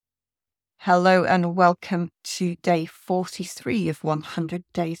Hello and welcome to day 43 of 100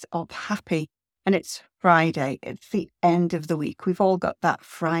 Days of Happy. And it's Friday. It's the end of the week. We've all got that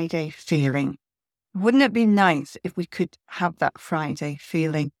Friday feeling. Wouldn't it be nice if we could have that Friday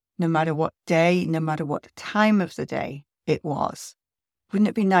feeling no matter what day, no matter what time of the day it was? Wouldn't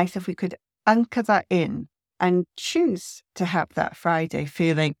it be nice if we could anchor that in and choose to have that Friday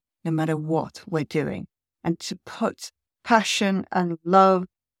feeling no matter what we're doing, and to put passion and love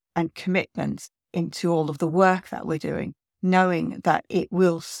and commitment into all of the work that we're doing, knowing that it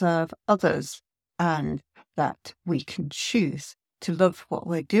will serve others and that we can choose to love what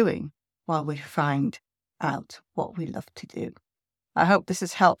we're doing while we find out what we love to do. I hope this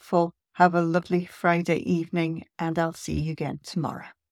is helpful. Have a lovely Friday evening, and I'll see you again tomorrow.